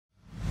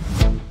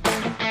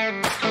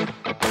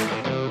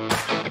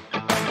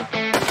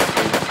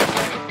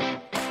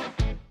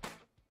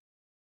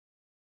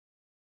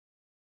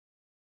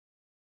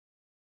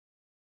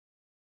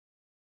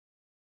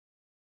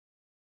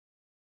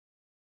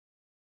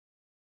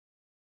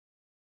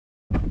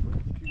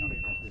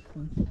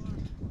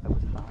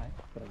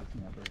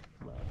never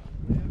left.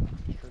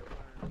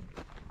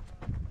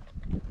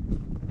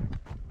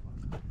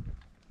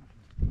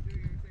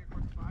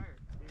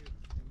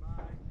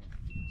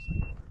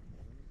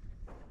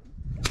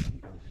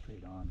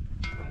 Straight on.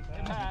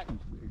 Impact.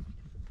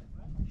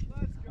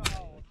 Let's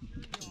go.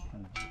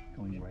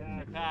 Going right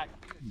into Impact.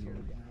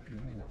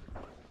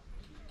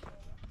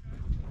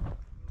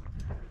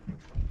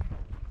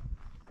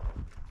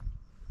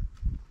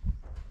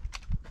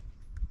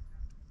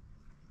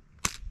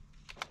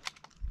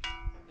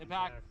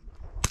 Impact.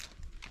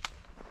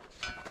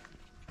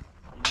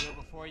 You do it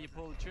before you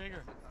pull the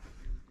trigger.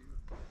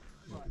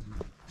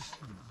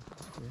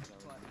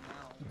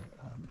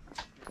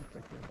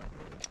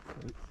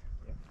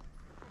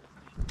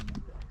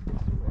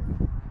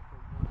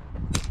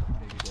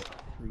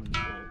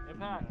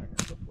 Impact.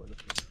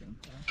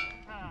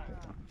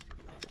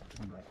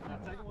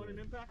 Second one in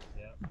impact?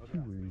 Yeah. Okay.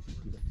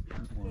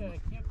 Yeah, I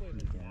can't believe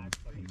it's max.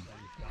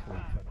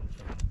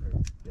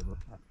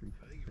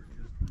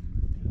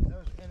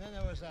 And then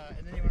there was,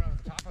 and then you went on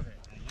the top of it.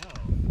 I know.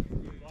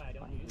 Why I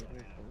don't use it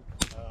now.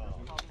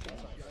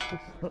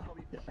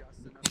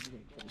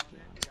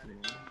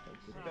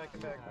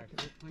 Come back.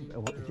 I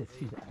want to just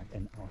see that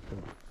and also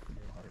the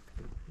park.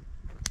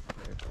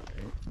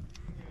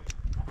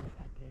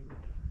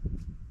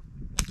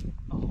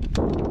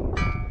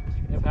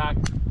 Impact.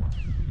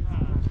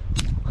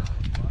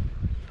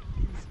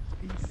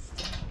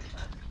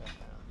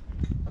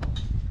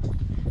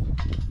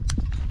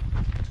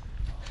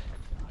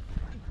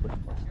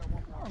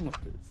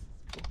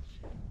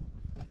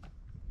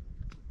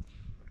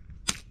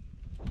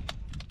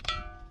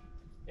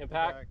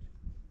 Impact.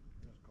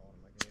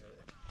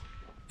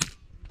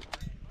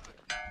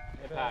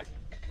 Impact.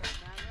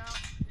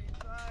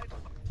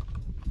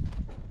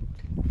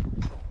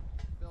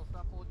 Phil,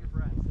 stop holding your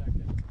breath a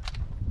second.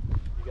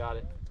 You got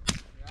it.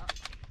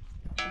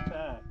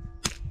 Impact.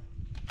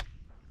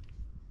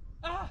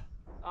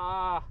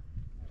 Ah.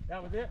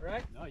 That was it,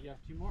 right? No, you have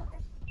two more.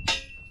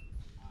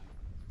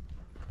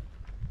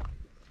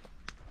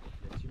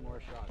 Get two more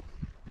shots.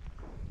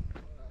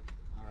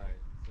 Alright,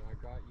 so I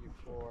got you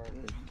for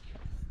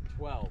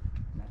 12.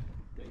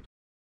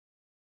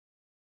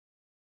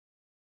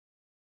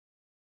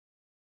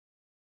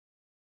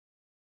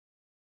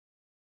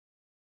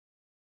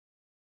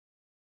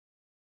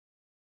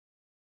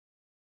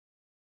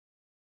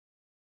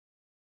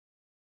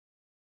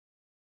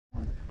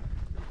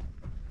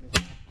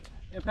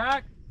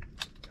 Impact.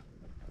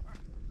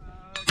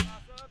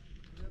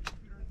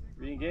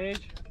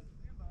 Re-engage.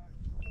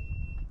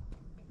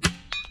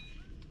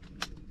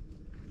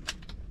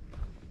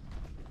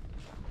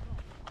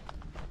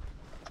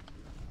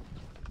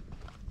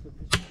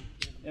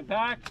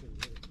 Impact.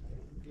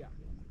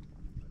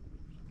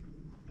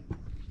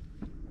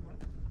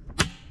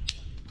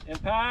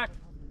 Impact.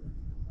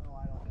 Oh,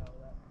 I don't know.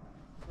 That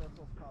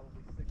circle's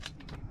probably 16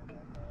 and then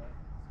the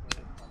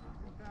square is probably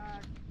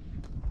impact.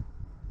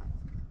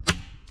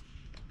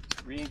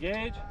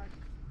 Re-engage.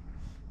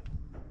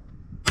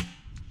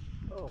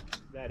 Oh,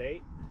 that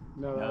 8?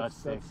 No, that's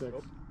 6.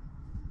 Oh.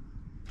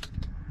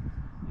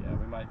 Yeah,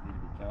 we might need to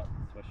be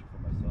counting, especially for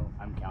myself.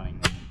 I'm counting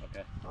them.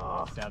 Okay.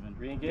 7.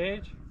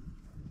 Re-engage.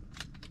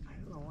 I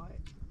don't know why.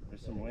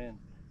 There's some wind.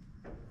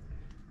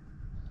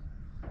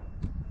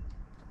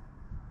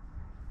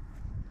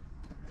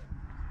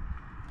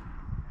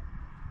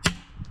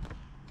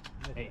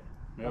 Hey,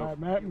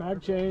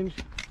 Mag change.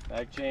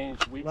 Mag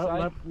change. Weak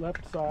side.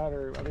 Left side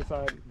or other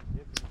side.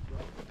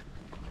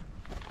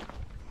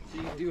 So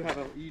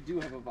you do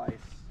have a vice.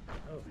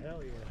 Oh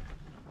hell yeah!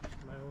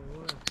 My only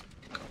one.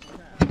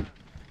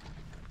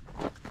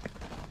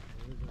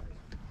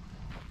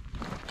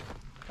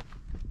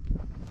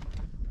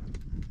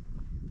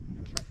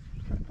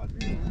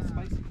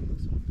 Spicy.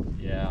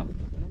 Yeah. I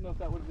don't know if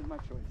that would have been my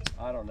choice.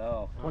 I don't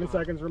know. 20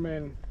 seconds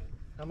remaining.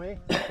 How many?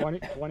 20.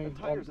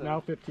 Now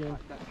 15.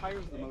 That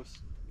tire's the most.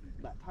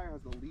 That tire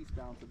has the least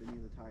bounce of any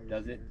of the tires.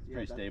 Does it? Here.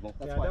 Pretty stable.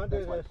 That's Yeah, why, don't do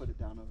that's why I this. put it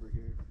down over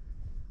here.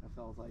 I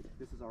felt like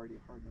this is already a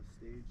hard enough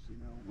stage, you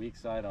know. Weak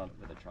side on it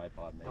with a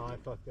tripod, maybe. Oh, I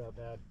fucked up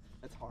bad.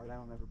 That's hard. I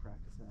don't ever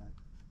practice that.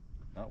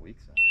 Not weak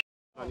side.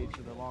 On each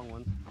of the long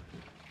ones.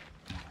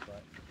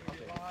 But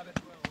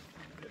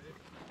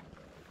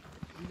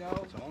you know,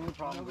 it's the only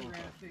problem. we ran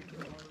a state of this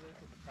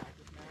with the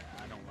practice match.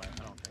 I don't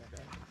think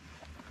that.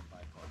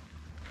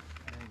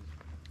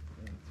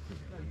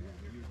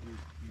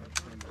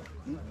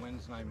 The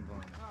wind's not even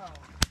blowing.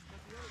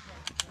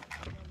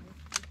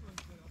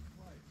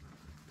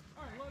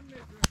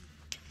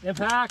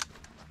 Impact.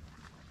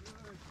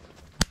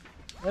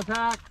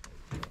 Impact.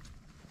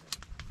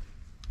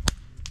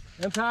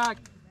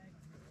 Impact.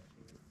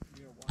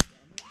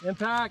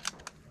 Impact.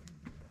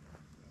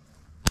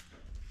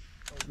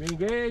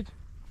 Re-engage.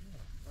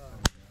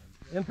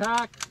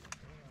 Impact.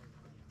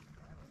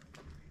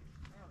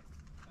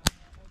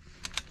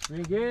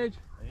 Re-engage.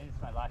 I think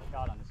it's my last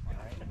shot on this one,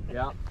 right?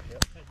 Yeah.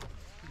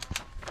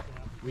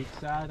 Weak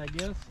side, I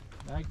guess.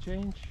 Mag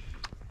change.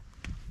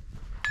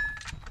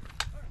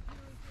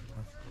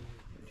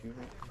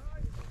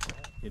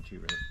 Hit you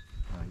right.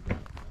 Oh, you got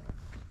it.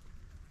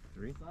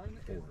 3, Sun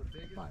 4, is the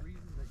biggest 5.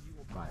 reason that you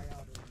will buy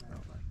out in the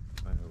next life.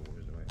 I know what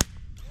was the way.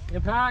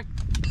 Impact.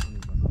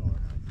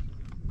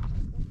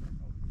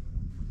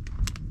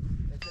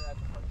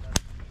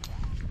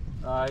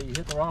 You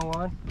hit the wrong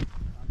one.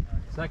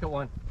 Second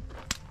one.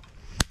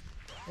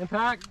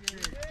 Impact.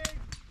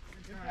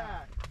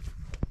 Impact.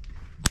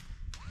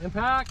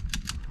 Impact.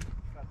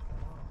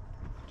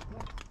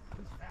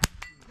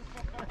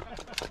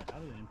 That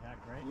was an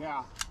impact, right?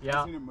 Yeah. Yeah.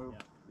 I've seen it move.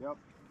 Yep.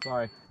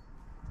 Sorry.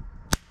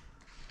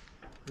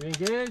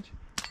 Re-engage.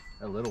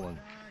 That little one.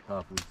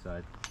 Tough weak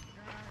side.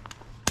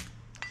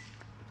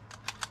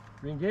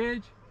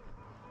 Re-engage.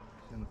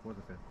 In the 4th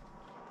or 5th.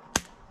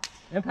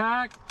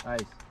 Impact.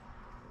 Nice.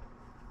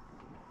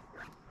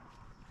 I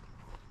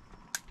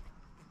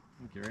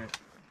think you're it.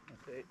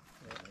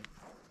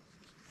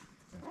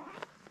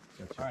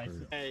 That's All right.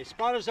 your Hey,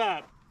 spotters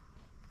up.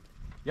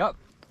 Yep.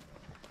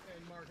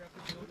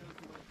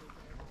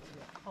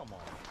 Come on.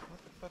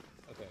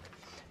 Okay.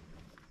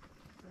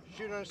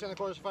 Shooter understand the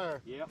course of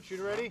fire. Yep.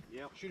 Shooter ready?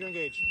 Yep. Shooter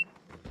engage.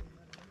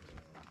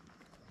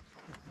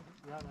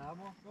 Now,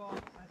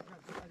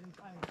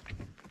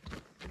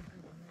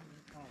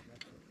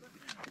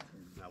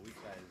 which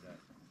side is that?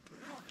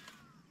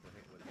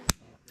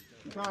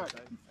 Impact.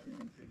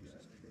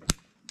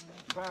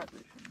 Impact.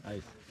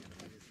 Nice.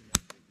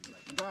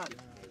 Impact.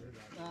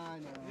 I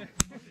know.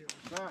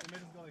 Impact.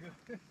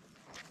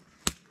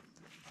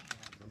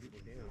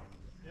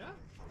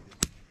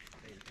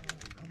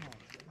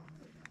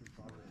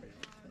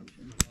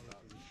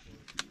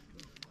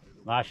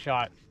 Last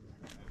shot.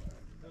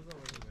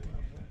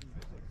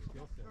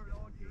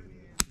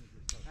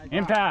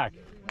 Impact.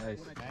 Nice.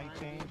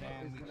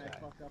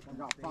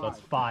 So it's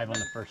 5 on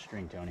the first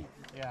string, Tony.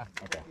 Yeah.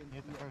 Okay.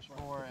 Hit the first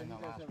 4 and the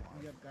last one.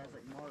 You have guys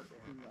like Mark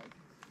who like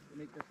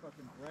make their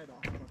fucking bread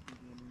off fucking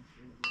gaming.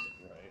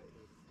 Right.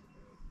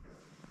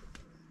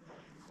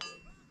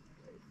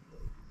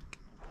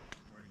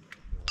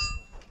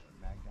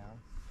 Mag down.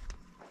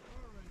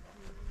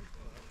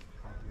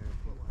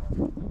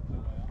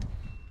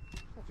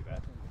 Not too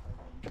bad. Plenty of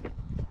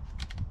time.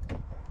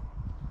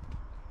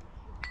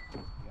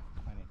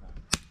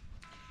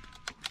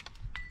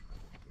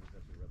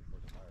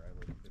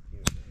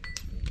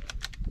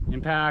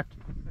 Impact. You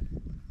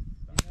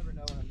never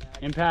know when a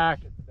mag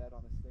Impact. shit the bed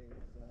on a stage,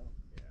 so.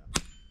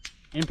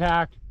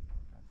 Impact.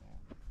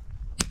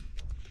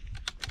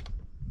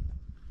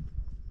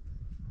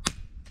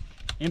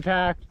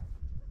 Impact.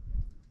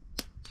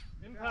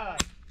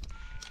 Impact.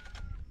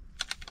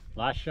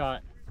 Last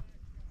shot.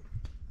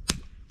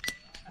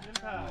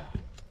 Impact.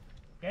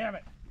 Damn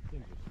it.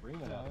 Bring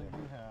it out there.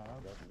 You have.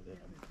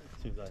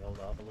 As soon as I held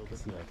off a little bit.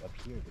 See, like up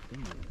here, the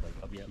thing is, like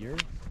up here,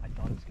 I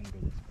thought it was going to go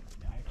this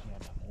way. I actually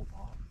had to hold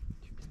off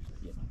 2 times.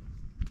 Yeah.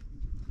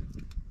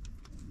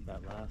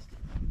 That last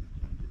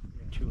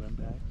 2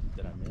 impacts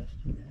that I missed,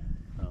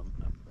 I was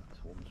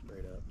holding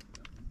straight up.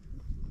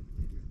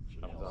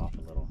 I was off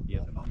a little.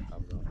 Yep, I was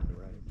off to the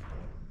right.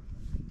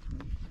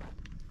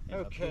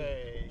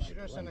 Okay,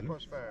 shooter understand the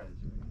course of fire.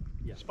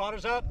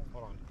 Spotters up.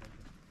 Hold on.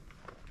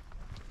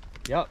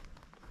 Yep.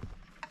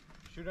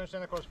 Shooter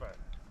understand the course of fire.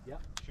 Yep.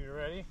 Shooter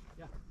ready?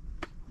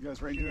 You guys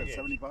ready to do that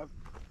 75?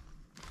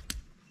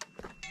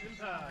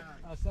 Impact.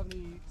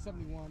 70,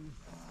 71.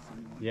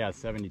 Yeah,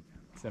 70,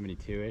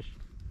 72-ish.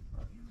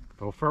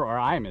 But for our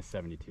IM is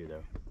 72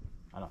 though.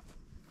 I don't.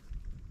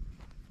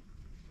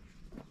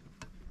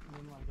 And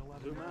then like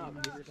 11. Zoom out,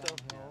 give yourself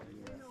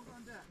downhill.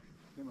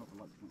 Came up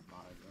with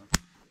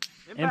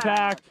 11.5,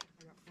 Impact.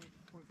 I got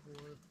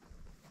 0.4.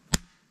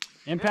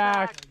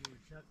 Impact.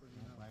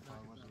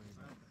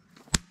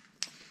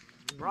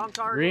 Wrong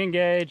target.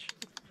 Re-engage.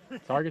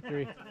 Target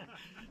 3.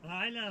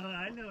 I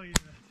know you.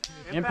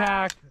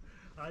 Impact.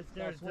 I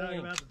started talking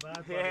about the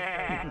bypass.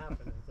 Yeah.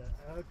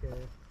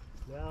 Okay.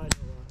 Now I know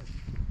why.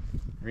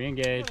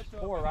 Re-engage.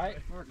 4, right?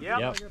 Yep.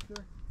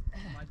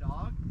 My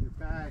dog? You're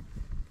back.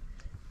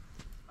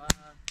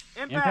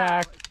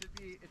 Impact. It should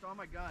be, it's on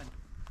my gun.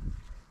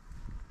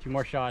 2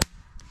 more shots.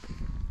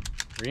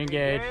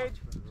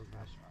 Re-engage.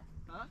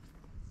 Huh?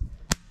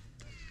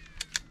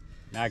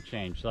 Mag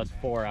change. So that's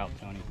 4 out,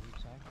 Tony.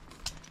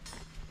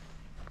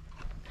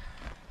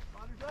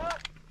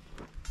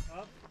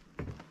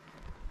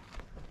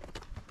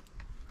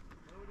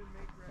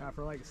 Yeah,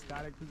 for like a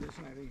static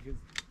position, I think his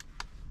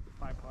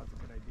bipod's a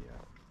good idea.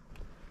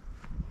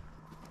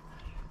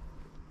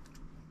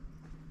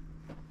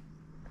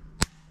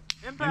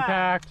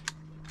 Impact.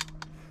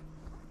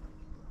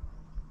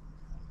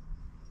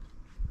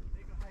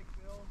 Take a hike,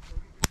 Bill. Go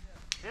get your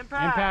dip.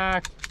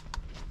 Impact.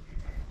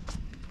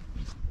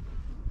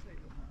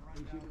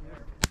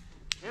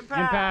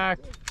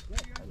 Impact. What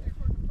are you gonna take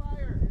for the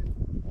fire?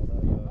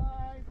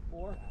 5,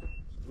 4.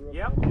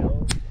 Yep.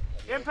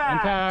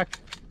 Impact.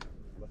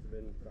 Must have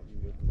been something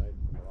with the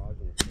mirage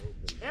and the smoke.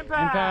 And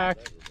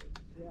Impact.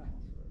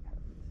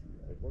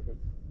 it's working.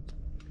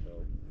 So,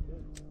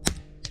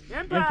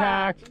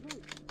 Impact.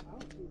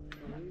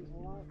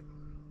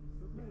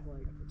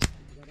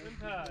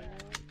 Impact.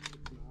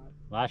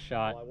 Last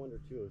shot. Well, I wonder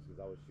too, is because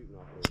I was shooting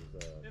off those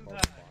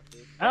Impact.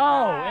 boxes.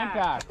 Oh,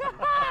 impact.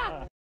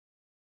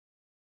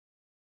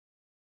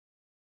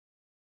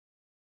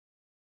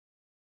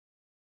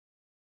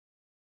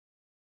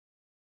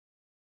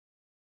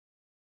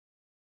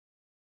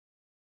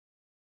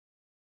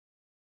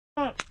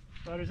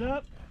 Butters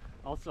up.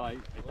 Also, I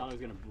thought I was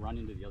going to run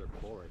into the other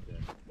pole right there.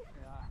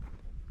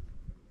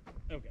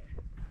 Yeah. Okay.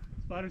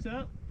 Spotters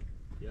up.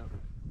 Yep.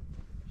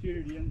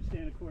 Shooter, do you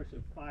understand a course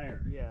of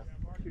fire? Yeah.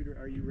 Shooter,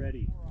 are you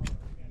ready?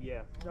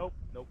 Yeah. Nope.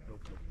 Nope. Nope.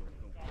 Nope. Nope.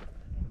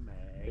 Nope.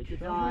 Take your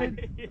time.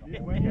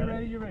 When you're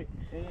ready, you're ready.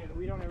 And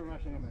we don't ever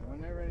rush anybody.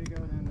 When they're ready to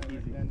go, then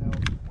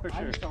they'll. For I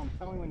sure. just tell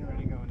me when you're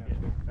ready to go. And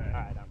then. All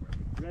right, I'm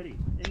ready.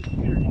 Ready. In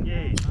shooter,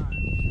 engage.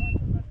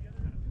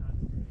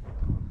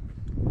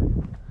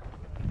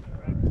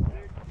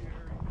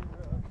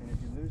 And if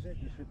you lose it,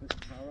 you shoot this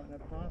power button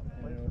up top,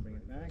 and it'll bring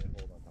it back.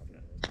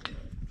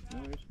 No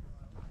worries.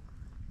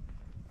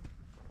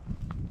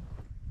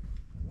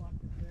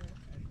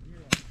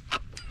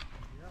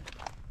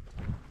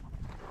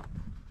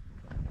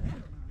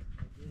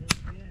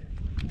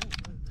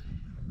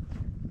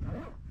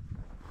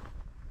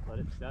 Let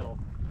it settle.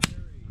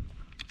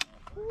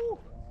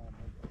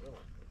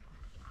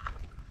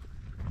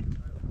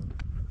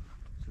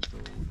 It's just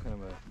a kind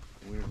of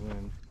a weird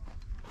wind.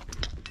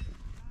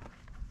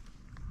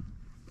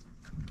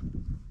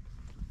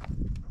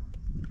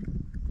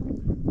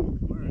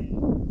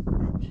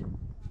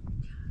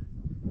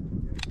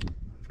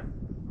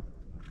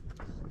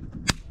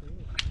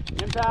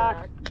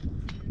 Impact.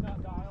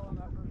 Not dial on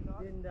that first shot.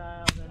 Didn't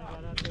dial, then I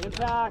got up there.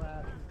 Impact.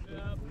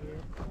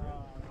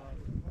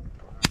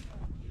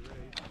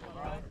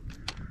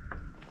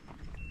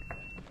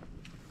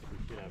 We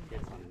should have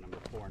hits on number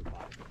 4 and 5.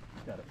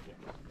 Got it.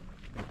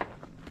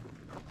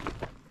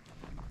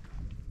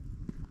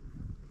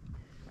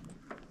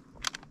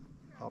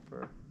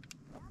 Hopper.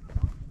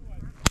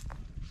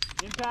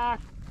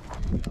 Impact.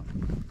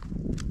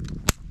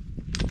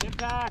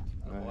 Impact.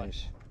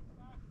 Nice.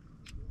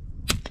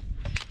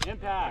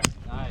 Impact.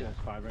 Nice. That's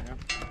 5 right now.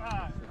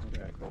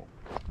 Okay, cool.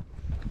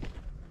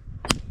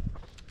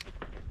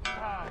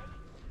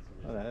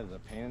 Oh, that is a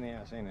pain in the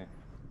ass, ain't it?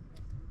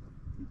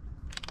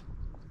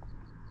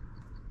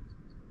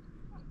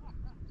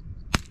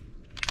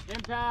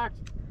 Impact.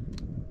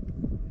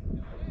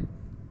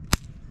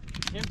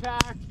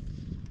 Impact.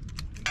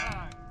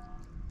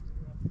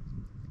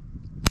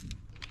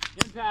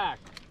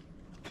 Impact.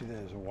 See,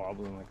 that is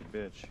wobbling like a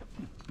bitch.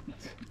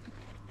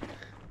 Yeah,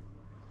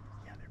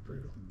 they're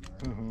brutal.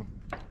 Mm-hmm.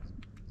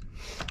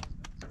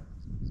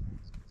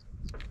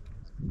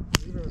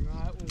 Believe it or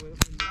not, when we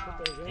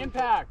put those in,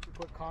 Impact. we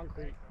put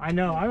concrete. I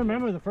know. I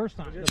remember the first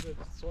time. Just the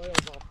soil's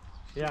all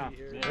Yeah. shitty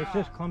here. It's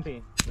just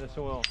clumpy, the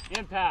soil.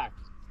 Impact.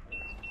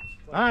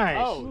 Nice.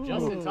 Oh,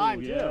 just in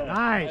time, too. yeah.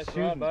 Nice. Nice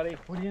shooting. run, buddy.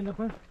 What do you end up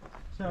with?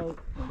 So,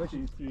 1,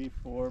 2, 3,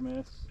 4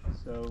 miss.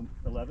 So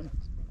 11.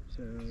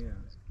 So, yeah.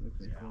 Looks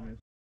like four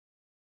minutes.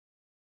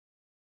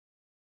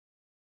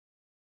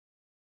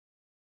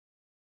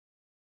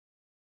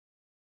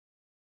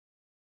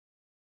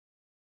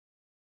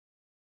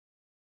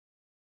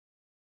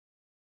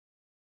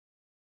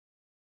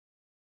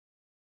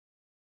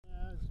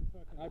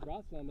 I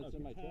brought some. It's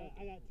in my truck.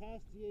 I got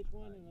Test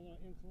DH1 and a little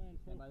insulin.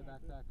 Stand by the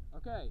backpack.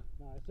 Okay.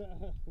 Nice.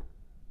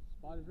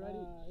 Spot is ready.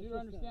 It's Shooter, just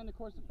understand the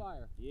course of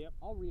fire. Yep.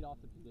 I'll read off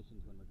the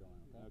positions when we're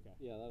going, okay? Okay.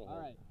 Yeah, that'll All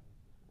right.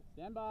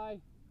 Stand by.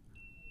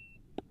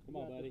 Come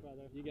on, buddy.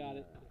 You got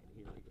it.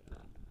 Here we go.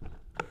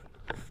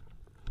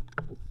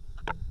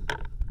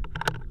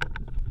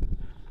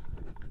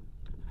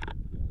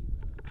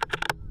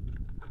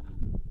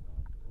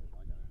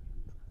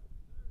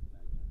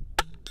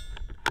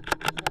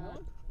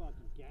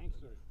 Fucking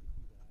gangster.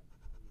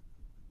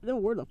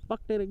 Then where the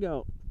fuck did it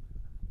go?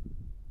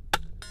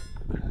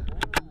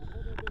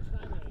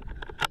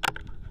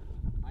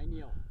 I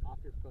kneel off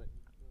your foot.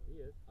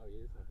 He is. Oh, he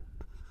is. Okay.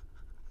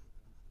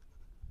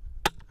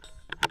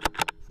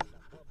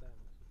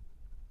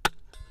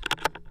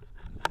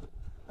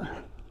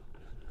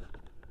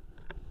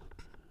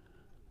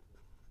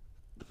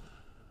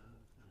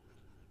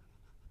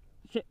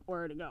 Shit,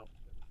 where'd it go?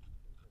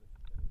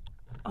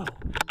 Oh,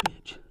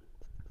 bitch.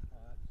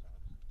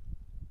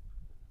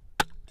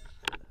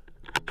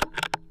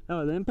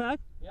 Oh, the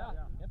impact? Yeah,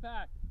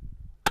 impact.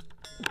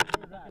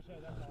 Impact.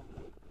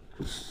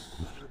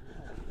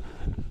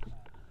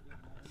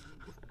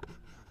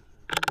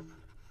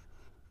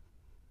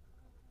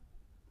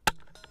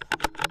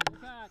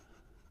 Impact.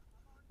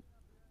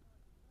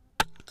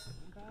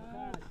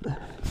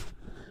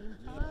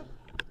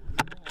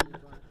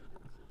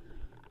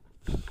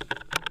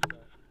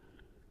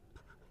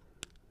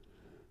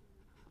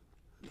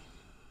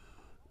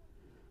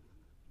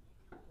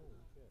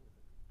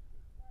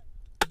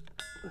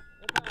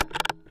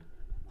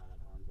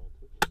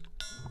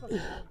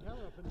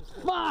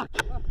 Fuck!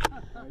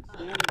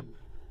 Outstanding.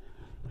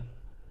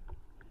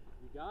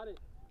 You got it.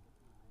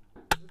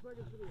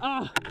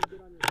 Ah!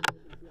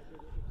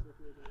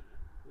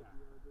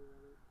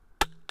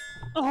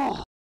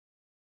 Oh!